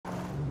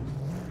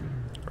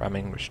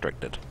Ramming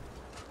restricted.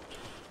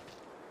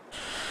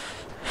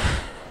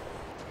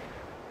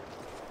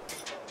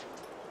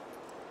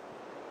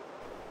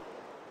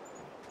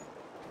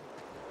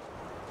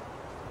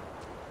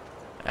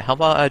 How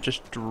about I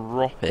just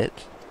drop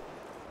it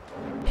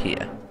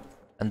here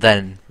and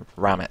then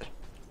ram it?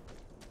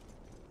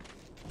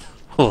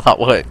 Will that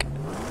work?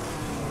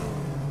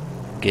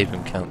 Gave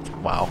him count.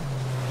 Wow.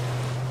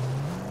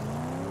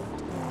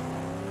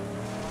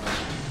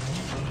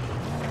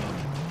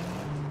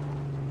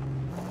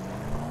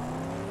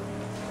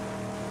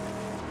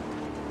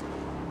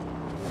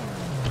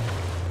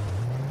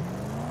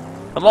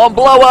 Come on,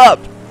 blow up!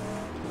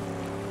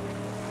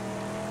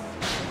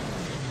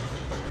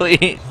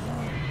 Please.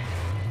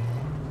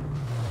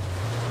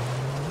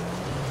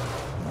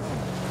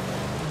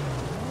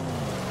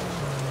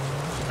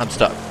 I'm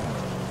stuck.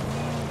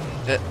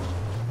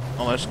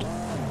 Almost.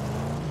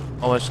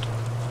 Almost.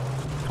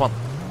 Come on.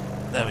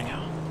 There we go.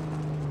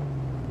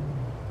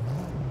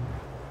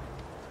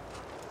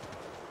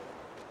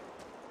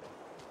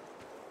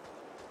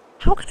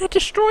 How can I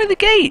destroy the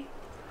gate?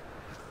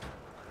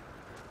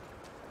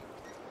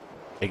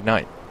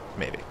 Ignite,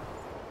 maybe.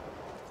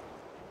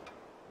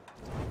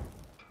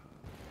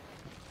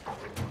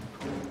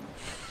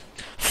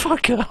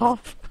 Fuck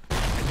off.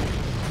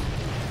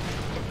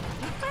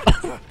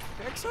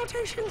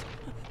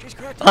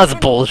 That's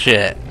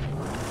bullshit.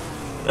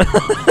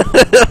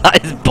 That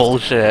is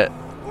bullshit.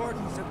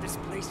 Wardens of this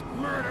place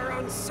murder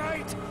on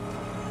sight.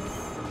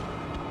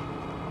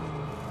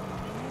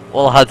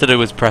 All I had to do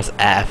was press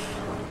F.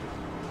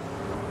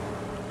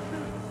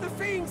 The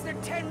fiends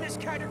that tend this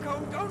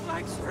catacomb don't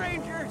like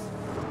strangers.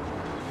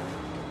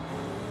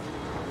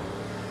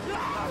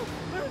 No!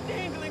 There are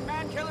dangling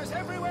man-killers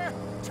everywhere.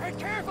 Tread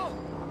careful.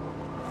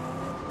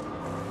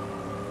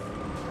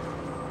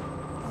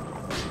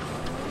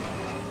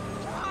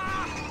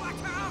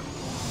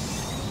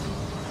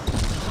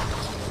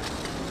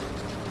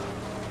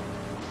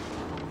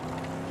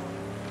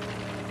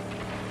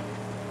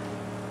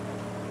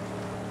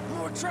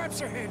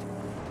 Traps ahead.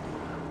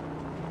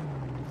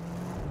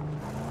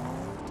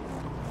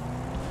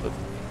 Oop,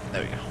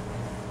 there we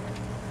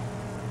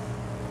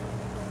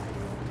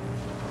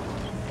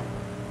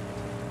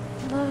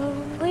go.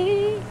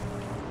 Lonely.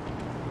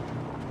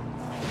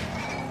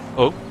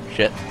 Oh,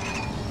 shit.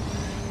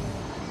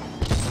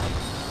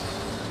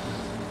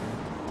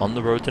 On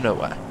the road to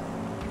nowhere.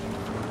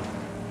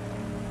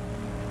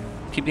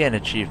 Keep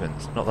getting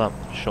achievements. Not that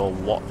sure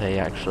what they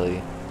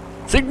actually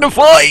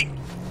signify!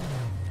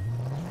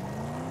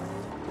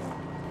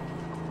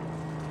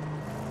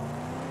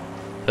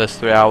 First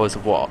 3 hours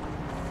of what?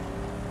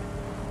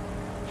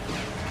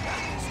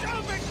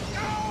 Stop it!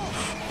 Go!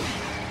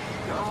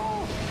 Go!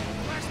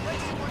 Last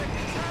place you want to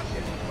get trapped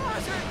in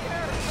hazard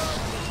there!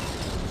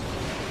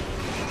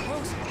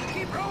 Close!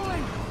 Keep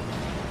rolling!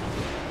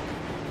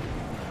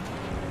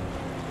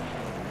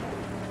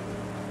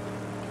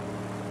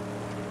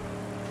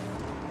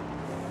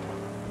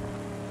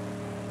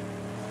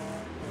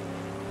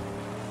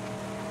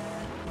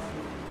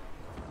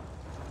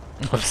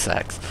 Of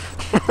sex.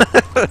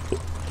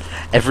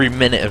 Every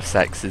minute of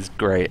sex is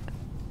great.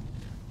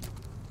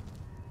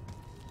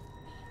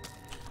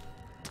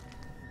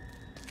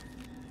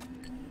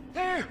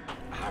 There!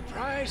 Our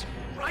prize!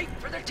 Right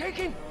for the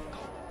taking!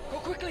 Go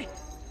quickly!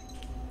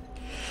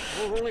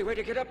 The only way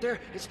to get up there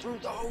is through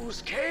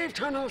those cave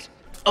tunnels!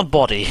 A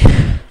body.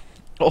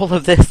 All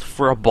of this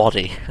for a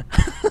body.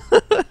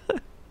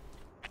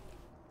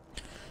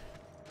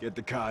 Get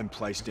the car in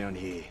place down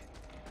here.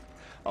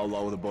 I'll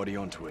lower the body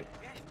onto it.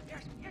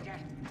 Yes, yes, yes!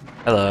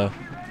 Hello.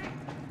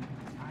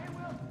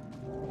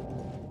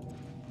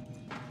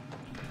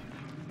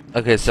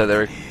 Okay, so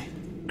there are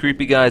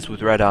creepy guys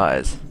with red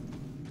eyes.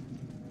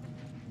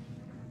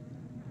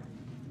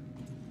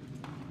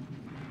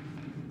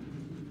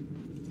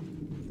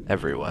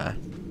 Everywhere.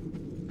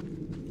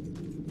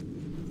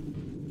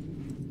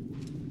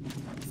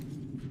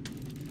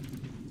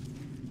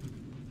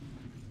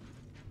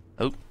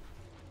 Oh.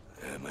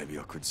 Maybe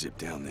I could zip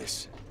down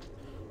this.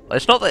 Well,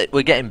 it's not that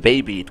we're getting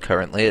babied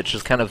currently, it's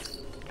just kind of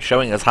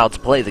showing us how to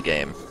play the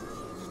game.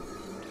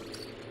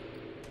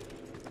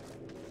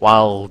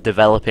 While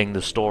developing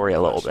the story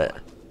a little bit.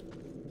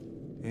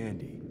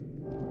 Andy.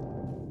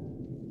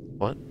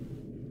 What?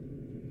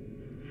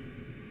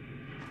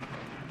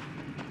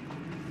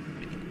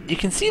 You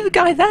can see the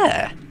guy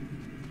there!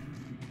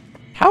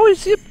 How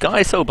is the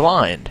guy so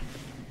blind?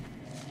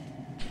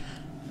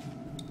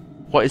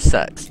 What is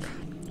sex?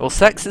 Well,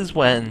 sex is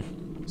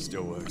when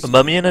Still works. a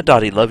mummy and a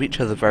daddy love each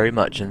other very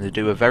much and they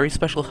do a very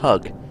special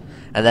hug.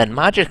 And then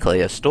magically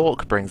a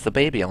stork brings the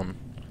baby on.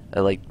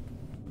 Like,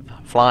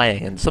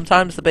 flying, and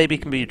sometimes the baby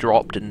can be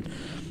dropped and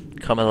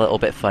come a little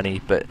bit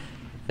funny, but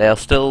they are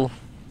still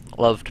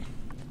loved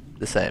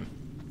the same.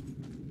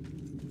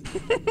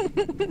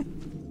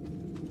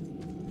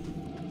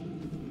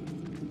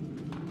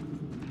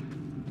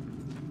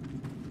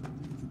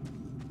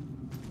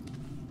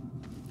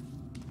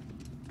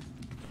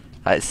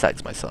 That is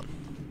sex, my son.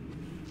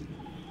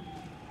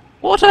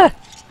 Water!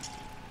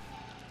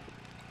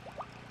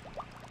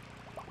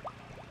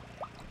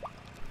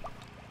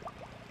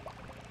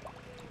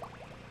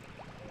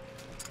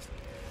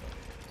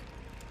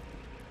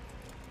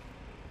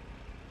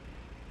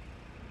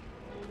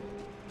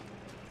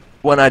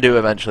 When I do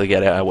eventually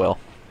get it, I will.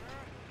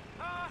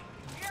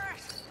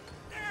 Yes!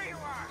 There you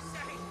are,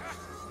 Saint!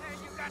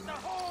 And you got the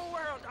whole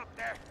world up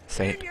there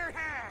Saint. in your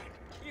hand!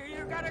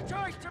 You got a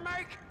choice to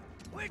make!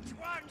 Which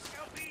one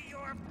shall be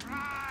your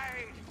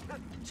bride?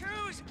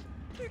 Choose!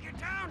 Get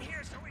down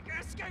here so we can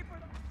escape with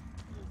them!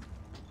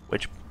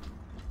 Which...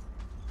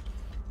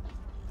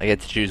 I get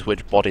to choose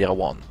which body I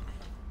want.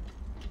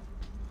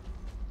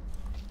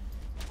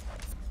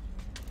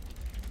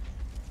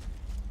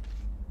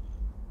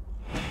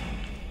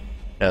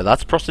 No,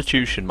 that's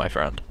prostitution, my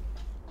friend.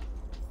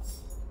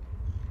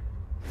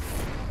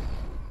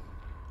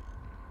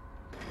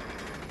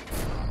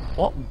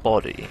 What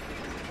body?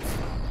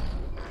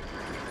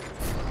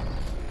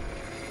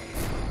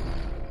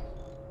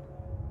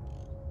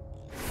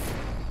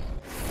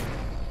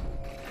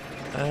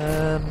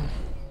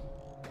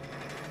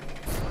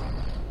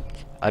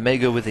 I may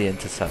go with the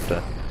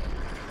interceptor.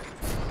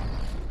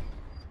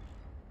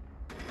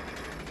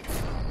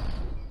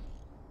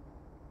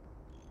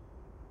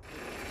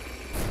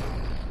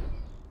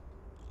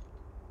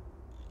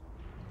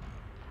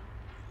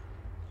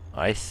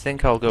 I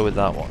think I'll go with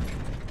that one.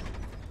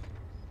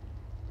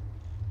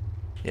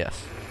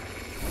 Yes.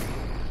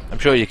 I'm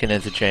sure you can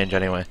interchange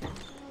anyway.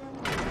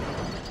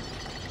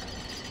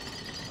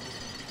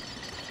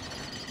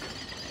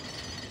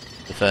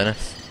 The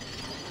furnace.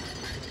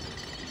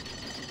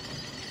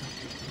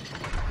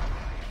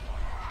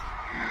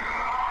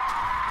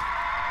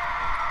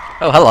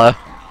 Oh, hello.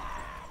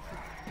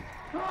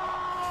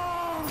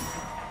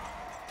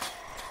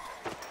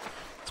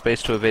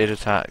 Space to evade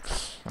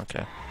attacks.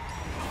 Okay.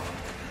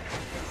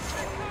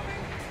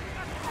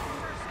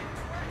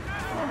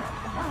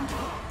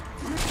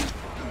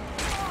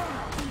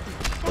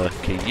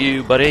 Look at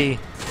you, buddy.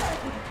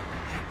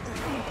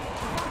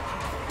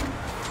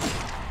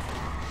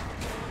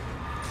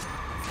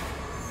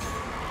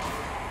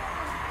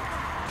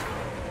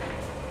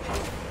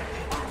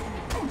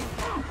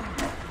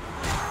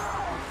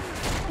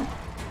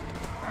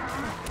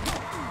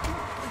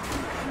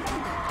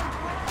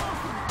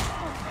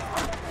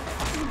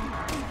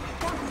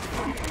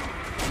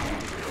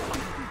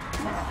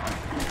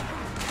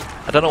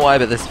 I don't know why,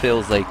 but this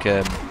feels like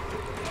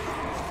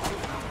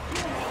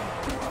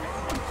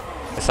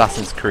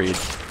Assassin's Creed.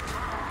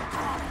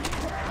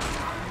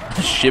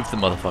 Shiv the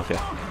motherfucker.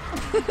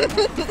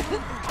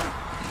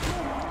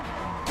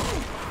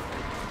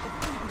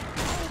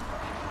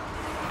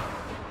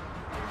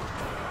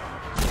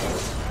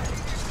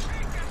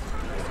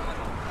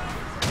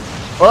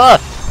 Ah!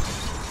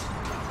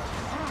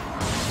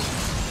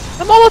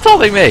 The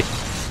molotoving me!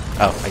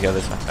 Oh, I go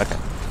this way. Okay.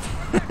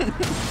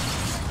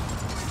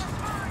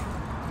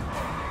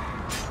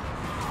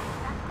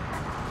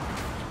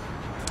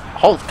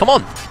 Hold, come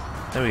on!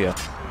 There we go.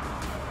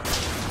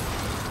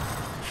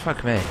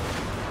 Fuck me.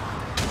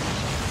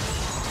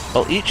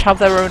 Well, each have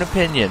their own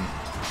opinion.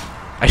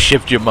 I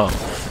shivved your mum.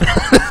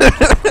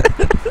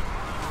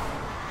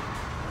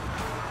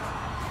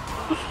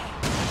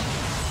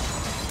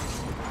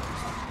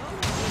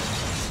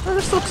 Oh,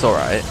 this looks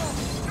alright.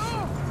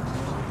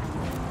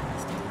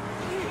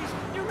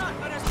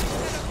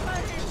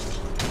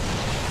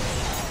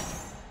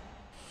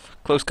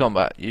 Close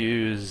combat.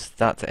 Use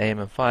that to aim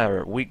and fire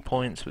at weak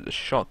points with the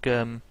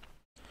shotgun.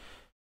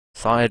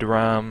 Side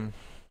ram.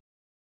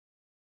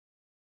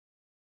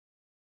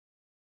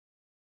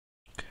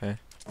 Okay.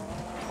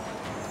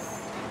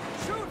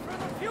 Shoot for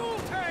the fuel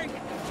tank!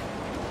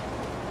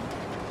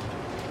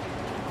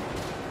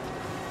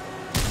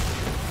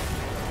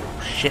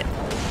 Shit.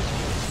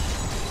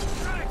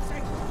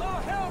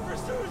 Oh, hell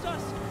pursues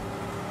us!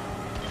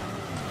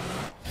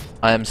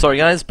 I am sorry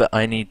guys, but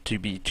I need to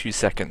be 2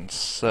 seconds,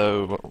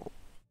 so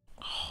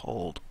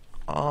hold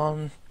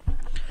on.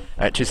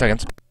 Alright, 2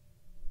 seconds.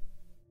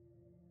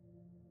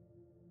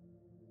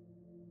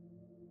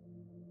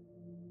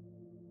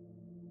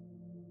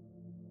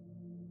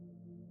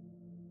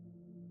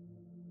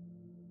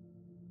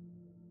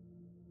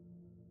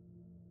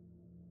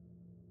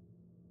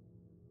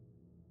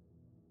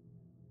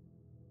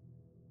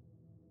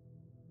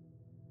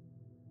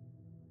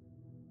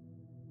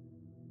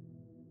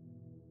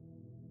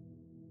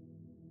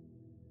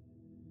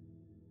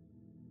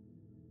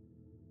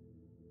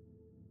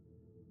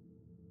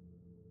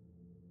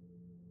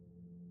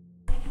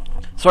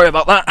 Sorry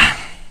about that.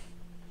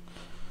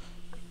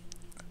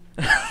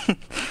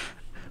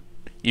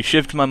 You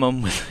shivved my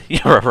mum with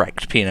your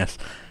erect penis.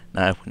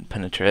 No, I wouldn't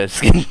penetrate her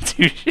skin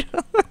too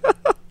short.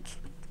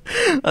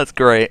 That's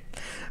great.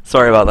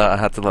 Sorry about that, I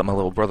had to let my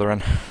little brother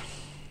in.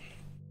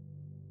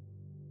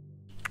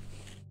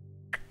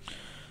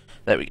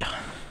 There we go.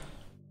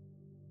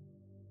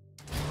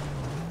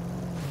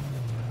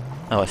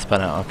 Oh, I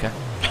spun out, okay.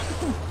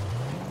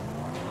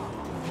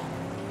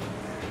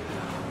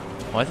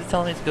 Why is it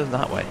telling me to go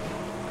that way?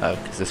 Oh,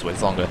 because this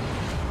way's longer.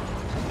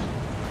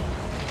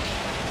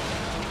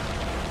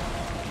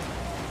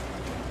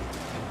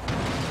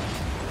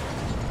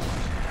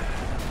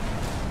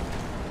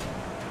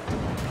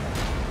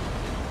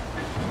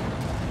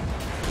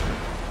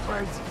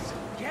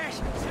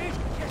 Yes, see?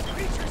 Yes,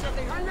 creatures of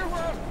the underworld!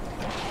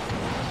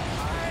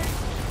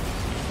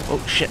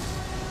 Oh shit.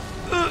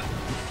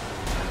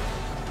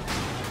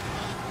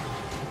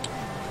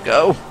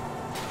 Go!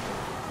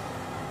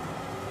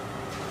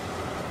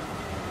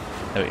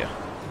 There we go.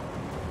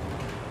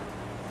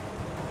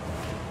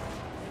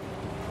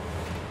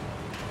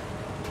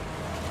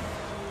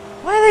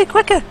 Why are they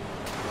quicker?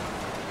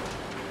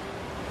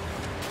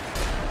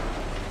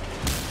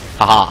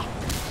 Haha.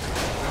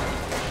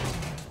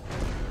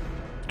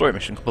 Story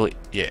mission complete.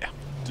 Yeah.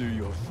 Do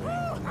your thing.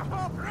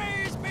 Oh,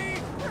 praise me!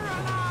 We're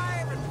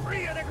alive and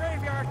free of the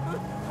graveyard.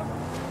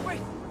 Wait,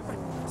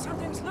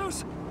 something's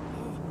loose.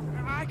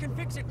 Oh, I can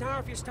fix it now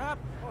if you stop,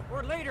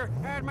 or later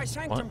at my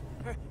sanctum.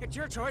 It's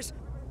your choice.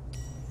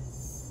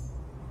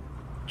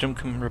 Jump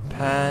can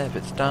repair if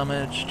it's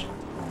damaged,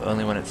 but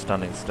only when it's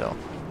standing still.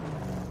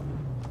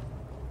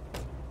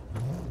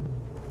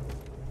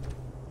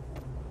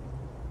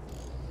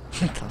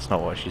 That's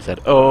not what she said.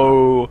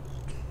 Oh!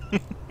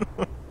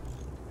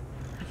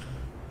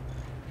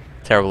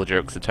 Terrible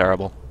jokes are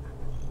terrible.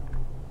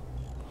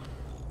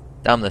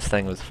 Damn, this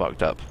thing was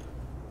fucked up.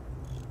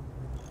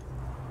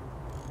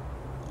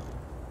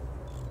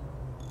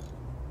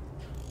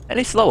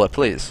 Any slower,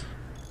 please?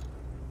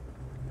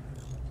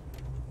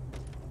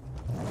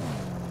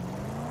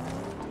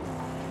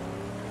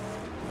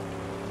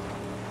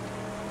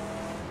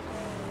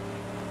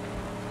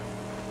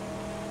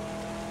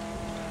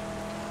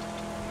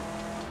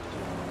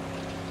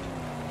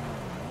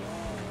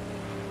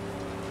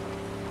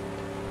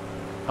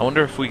 I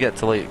wonder if we get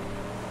to like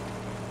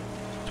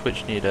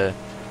Twitch need a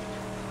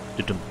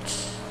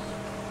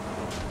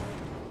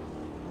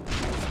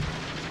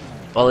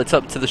well, it's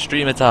up to the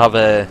streamer to have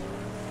a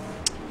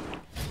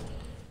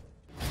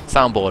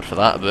soundboard for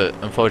that, but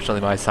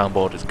unfortunately my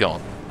soundboard is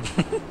gone.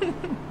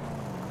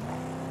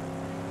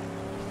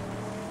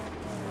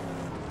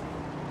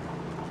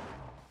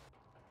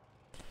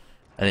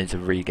 I need to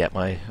re-get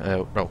my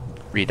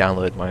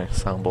re-download my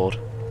soundboard.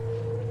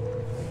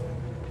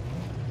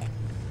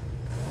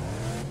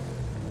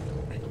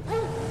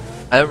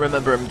 I don't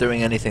remember him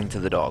doing anything to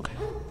the dog.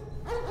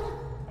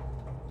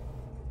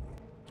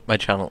 My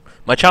channel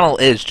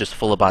is just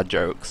full of bad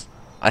jokes.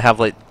 I have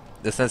like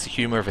the sense of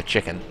humor of a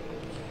chicken.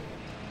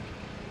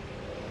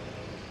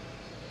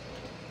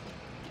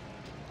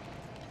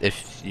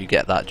 If you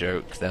get that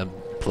joke, then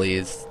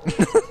please,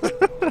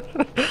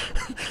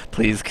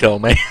 please kill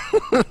me.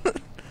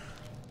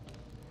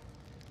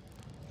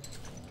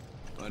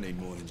 I need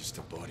more than just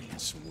a body and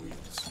some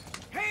wheels.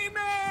 Hey,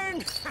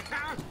 man!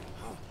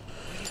 Oh,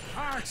 these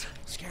parts,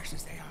 scarce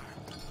as they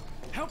are.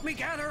 Help me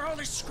gather all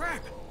this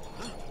scrap.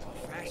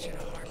 Fashion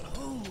a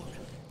harpoon.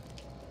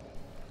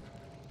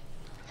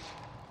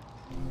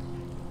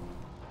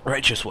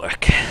 Righteous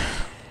work.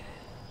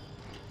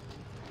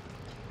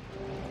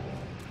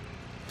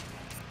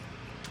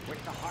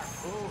 With the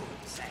harpoon,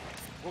 say,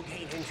 we'll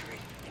gain entry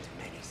into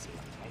many sealed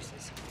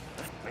places.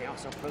 May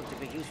also prove to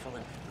be useful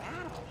in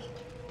battle.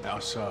 How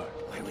so?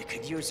 Why, we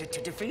could use it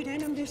to defeat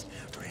enemies,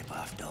 rip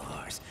off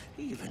doors,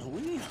 even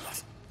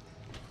wheels.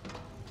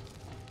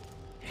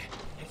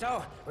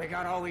 So, we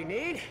got all we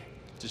need?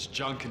 Just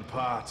junk and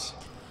parts.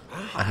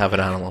 I have an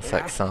animal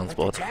sex Yeah,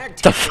 soundboard. but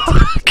The it's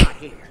fuck? not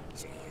here.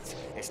 See,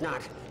 it's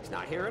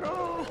not here at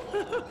all.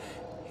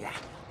 Yeah,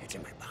 it's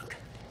in my bunk.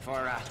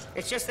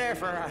 It's just there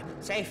for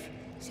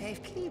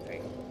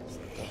safekeeping.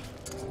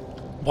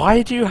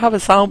 Why do you have a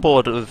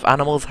soundboard of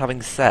animals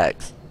having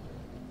sex?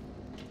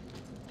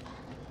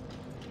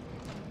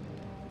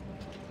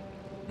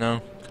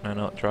 No, can I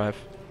not drive?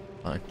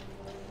 Fine.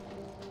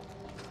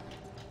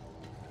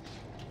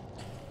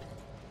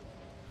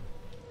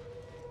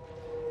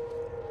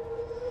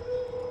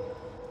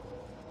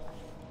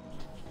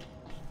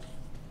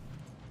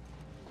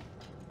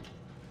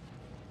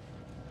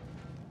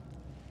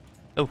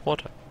 Oh,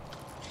 water.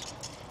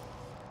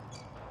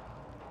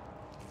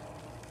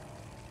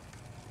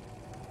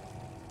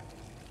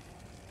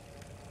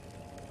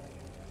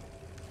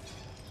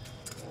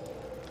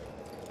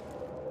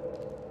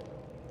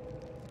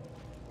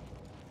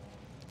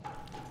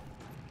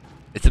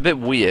 It's a bit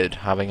weird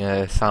having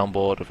a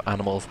soundboard of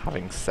animals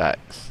having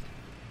sex.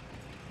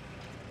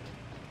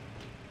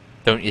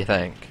 Don't you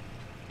think?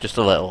 Just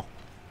a little.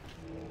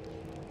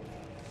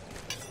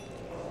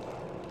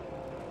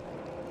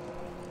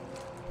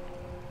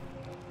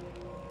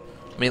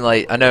 I mean,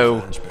 like, I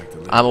know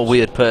I'm a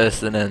weird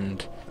person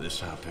and This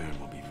harpoon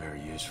will be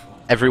very useful.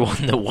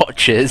 everyone that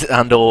watches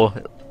and or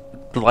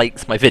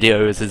likes my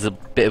videos is a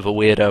bit of a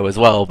weirdo as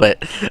well,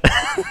 but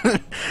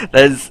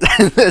there's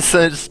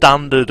a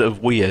standard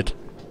of weird.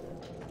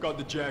 Got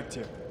the jag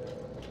tip.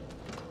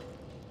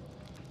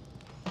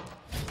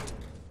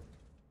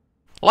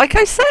 Like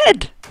I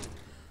said!